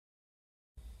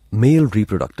Male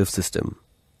reproductive system.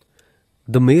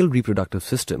 The male reproductive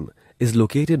system is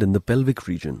located in the pelvic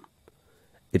region.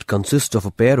 It consists of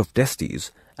a pair of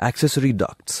testes, accessory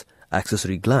ducts,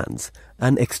 accessory glands,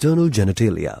 and external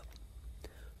genitalia.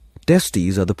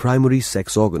 Testes are the primary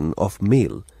sex organ of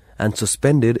male and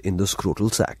suspended in the scrotal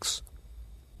sacs.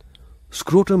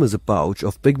 Scrotum is a pouch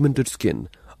of pigmented skin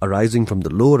arising from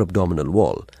the lower abdominal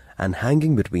wall and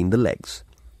hanging between the legs.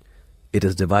 It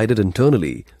is divided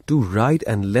internally to right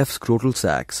and left scrotal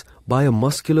sacs by a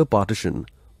muscular partition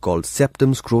called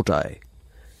septum scroti.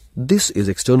 This is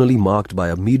externally marked by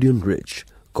a median ridge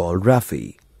called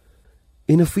raphe.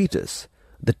 In a fetus,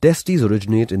 the testes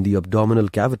originate in the abdominal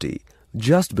cavity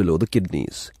just below the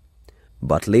kidneys.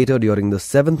 But later during the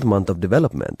 7th month of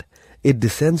development, it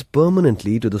descends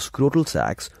permanently to the scrotal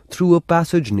sacs through a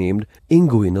passage named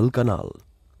inguinal canal.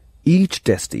 Each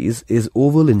testis is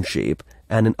oval in shape,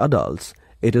 and in adults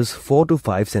it is 4 to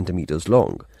 5 centimeters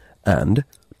long and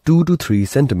 2 to 3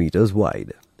 centimeters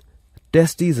wide.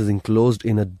 Testis is enclosed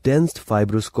in a dense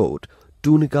fibrous coat,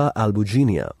 tunica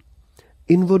albuginea,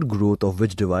 inward growth of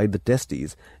which divide the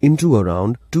testes into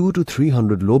around 2 to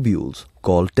 300 lobules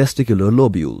called testicular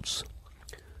lobules.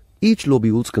 Each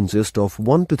lobules consist of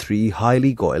 1 to 3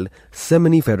 highly coiled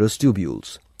seminiferous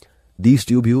tubules. These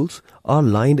tubules are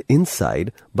lined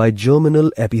inside by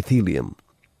germinal epithelium.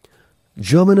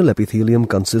 Germinal epithelium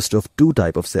consists of two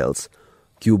types of cells,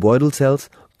 cuboidal cells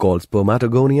called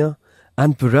spermatogonia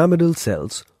and pyramidal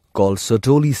cells called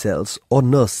Sertoli cells or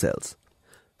nurse cells.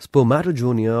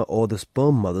 Spermatogonia or the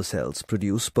sperm mother cells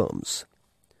produce sperms.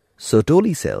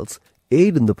 Sertoli cells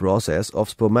aid in the process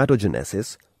of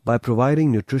spermatogenesis by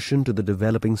providing nutrition to the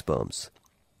developing sperms.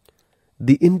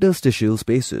 The interstitial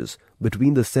spaces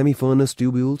between the semifernous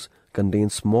tubules contain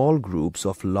small groups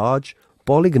of large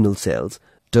polygonal cells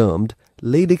termed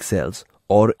Leydig cells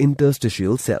or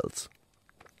interstitial cells.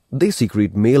 They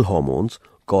secrete male hormones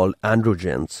called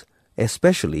androgens,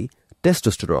 especially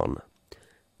testosterone.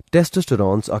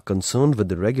 Testosterons are concerned with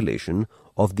the regulation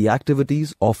of the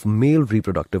activities of male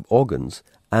reproductive organs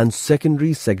and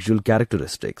secondary sexual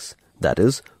characteristics, that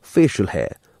is, facial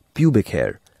hair, pubic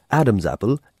hair, Adam's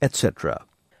apple, etc.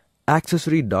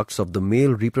 Accessory ducts of the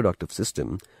male reproductive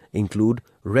system include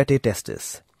rete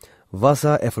testis,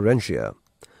 vasa efferentia,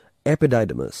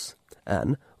 Epididymis,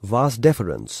 and vas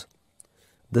deferens.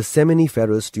 The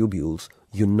seminiferous tubules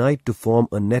unite to form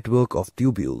a network of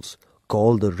tubules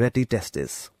called the rete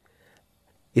testis.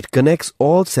 It connects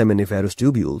all seminiferous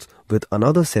tubules with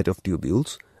another set of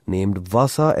tubules named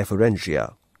vasa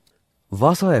efferentia.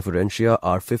 Vasa efferentia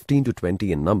are 15 to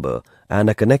 20 in number and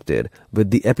are connected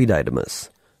with the epididymis.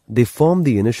 They form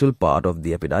the initial part of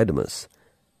the epididymis.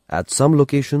 At some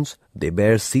locations, they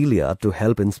bear cilia to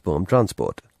help in sperm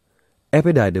transport.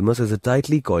 Epididymis is a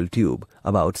tightly coiled tube,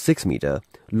 about 6 meters,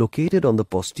 located on the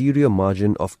posterior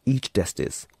margin of each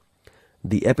testis.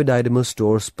 The epididymis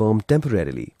stores sperm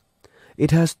temporarily.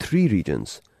 It has 3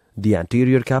 regions: the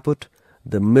anterior caput,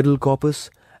 the middle corpus,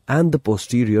 and the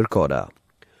posterior chorda.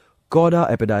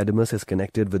 Chorda epididymis is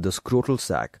connected with the scrotal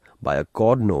sac by a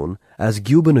cord known as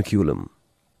gubernaculum.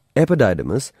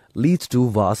 Epididymis leads to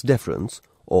vas deferens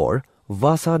or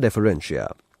vasa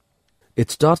deferentia. It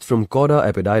starts from chorda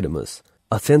epididymis,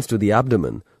 ascends to the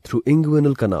abdomen through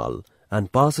inguinal canal,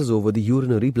 and passes over the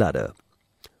urinary bladder.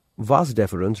 Vas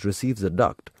deferens receives a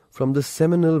duct from the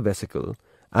seminal vesicle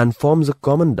and forms a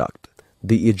common duct,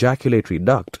 the ejaculatory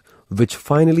duct, which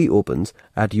finally opens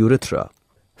at urethra.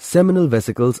 Seminal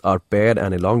vesicles are paired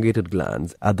and elongated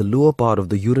glands at the lower part of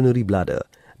the urinary bladder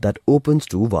that opens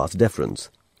to vas deferens.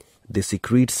 They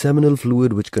secrete seminal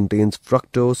fluid which contains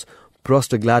fructose,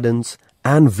 prostaglandins,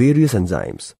 and various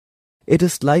enzymes. It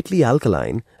is slightly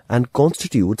alkaline and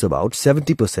constitutes about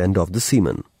 70% of the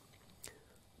semen.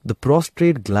 The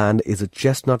prostate gland is a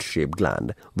chestnut-shaped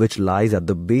gland which lies at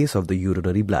the base of the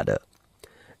urinary bladder.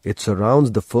 It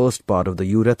surrounds the first part of the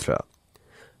urethra.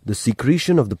 The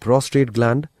secretion of the prostate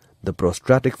gland, the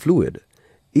prostatic fluid,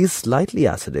 is slightly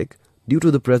acidic due to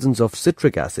the presence of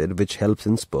citric acid which helps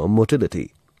in sperm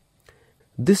motility.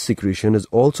 This secretion is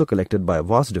also collected by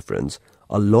vas deferens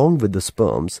along with the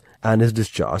sperms and is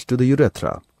discharged to the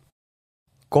urethra.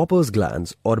 Cowper's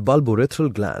glands or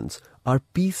bulbourethral glands are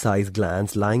pea-sized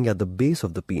glands lying at the base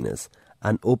of the penis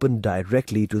and open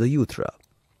directly to the urethra.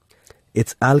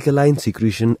 Its alkaline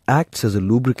secretion acts as a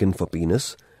lubricant for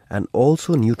penis and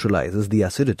also neutralizes the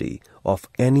acidity of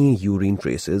any urine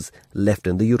traces left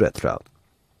in the urethra.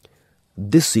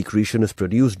 This secretion is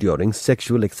produced during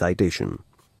sexual excitation.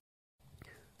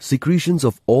 Secretions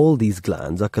of all these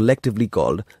glands are collectively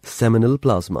called seminal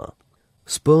plasma.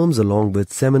 Sperms along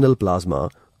with seminal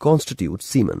plasma constitute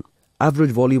semen.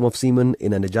 Average volume of semen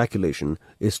in an ejaculation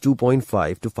is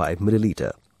 2.5 to 5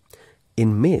 milliliter.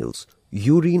 In males,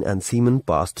 urine and semen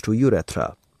pass through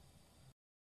urethra.